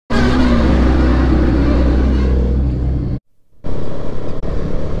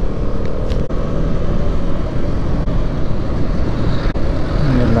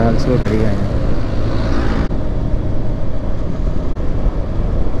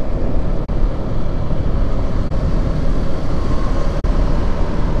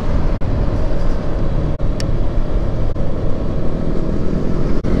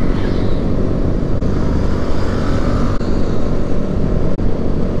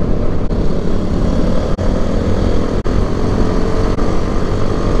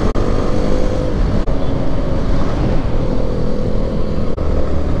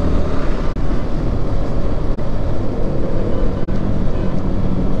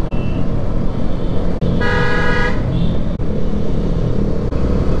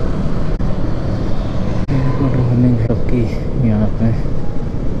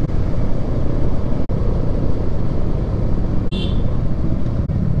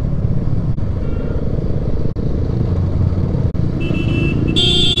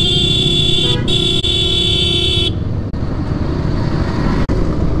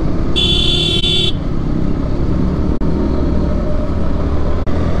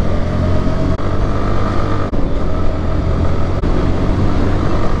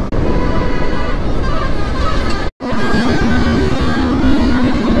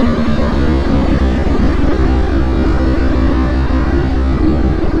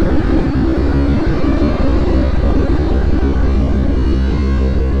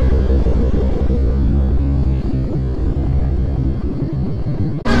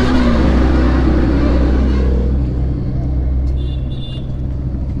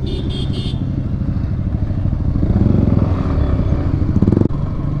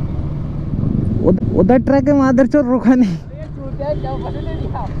उधर ट्रक है, मादर चोर रुका नहीं,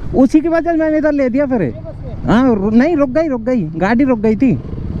 उसी की वजह मैंने इधर ले दिया फिर। हाँ नहीं रुक गई गाड़ी रुक गई थी,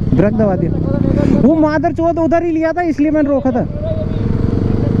 ब्रेक दबा दिया। वो मादर चोर उधर ही लिया था इसलिए मैंने रोका था।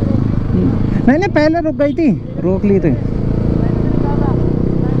 नहीं पहले रुक गई थी, रोक ली थी।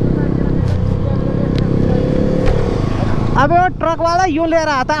 अबे वो ट्रक वाला यूं ले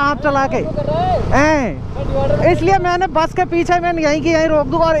रहा था आप चला के, इसलिए मैंने बस के पीछे मैंने यहीं की यहीं रोक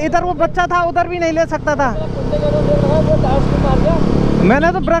दूँ। और इधर वो बच्चा था, उधर भी नहीं ले सकता था,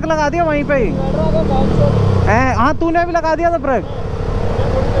 मैंने तो ब्रेक लगा दिया वहीं पे ही। हाँ तूने भी लगा दिया था ब्रेक।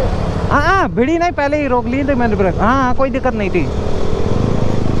 हाँ भिड़ी नहीं, पहले ही रोक ली थी मैंने ब्रेक। हाँ कोई दिक्कत नहीं थी।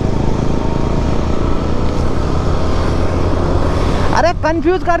 अरे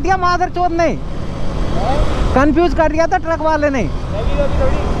कंफ्यूज कर दिया मादर चोद ने, कंफ्यूज कर दिया था ट्रक वाले ने।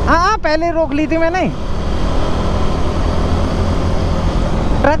 हाँ पहले रोक ली थी मैंने,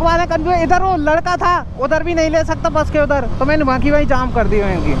 ट्रक वाले कंफ्यूज। इधर वो लड़का था, उधर भी नहीं ले सकता बस के उधर, तो मैंने बाकी वहीं जाम कर दी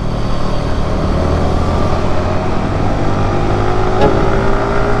उनकी।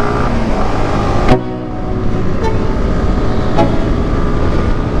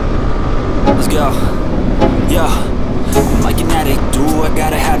 Let's go. Yeah. I'm like an addict, do I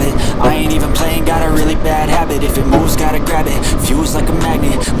gotta have it. I ain't even playing, got a really bad habit. If it moves, gotta grab it, fuse like a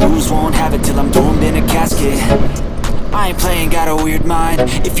magnet. Lose, won't have it till I'm doomed in a casket. I ain't playing, got a weird mind.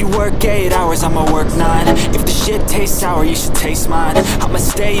 If you work 8 hours, I'ma work 9. If the shit tastes sour, you should taste mine. I'ma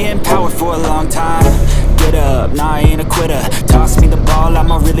stay in power for a long time. Get up, nah I ain't a quitter. Toss me the ball,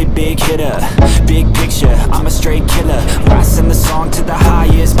 I'm a really big hitter. Big picture, I'm a straight killer. Rising the song to the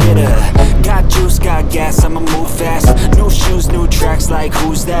highest bidder. Got juice, got gas, I'ma move fast. New shoes, new tracks, like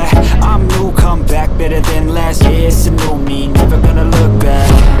who's that? I'm new, come back, better than last. Yeah, it's a new me, never gonna look back.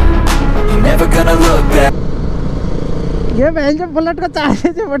 Never gonna look back. ये बहन जो bullet को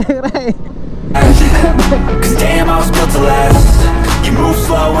चाहे से भटक रहा है। Cause damn I was built to last. You move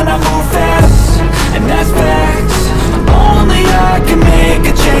slow and I move fast, and that's facts. Only I can make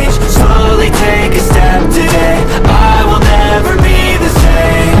a change.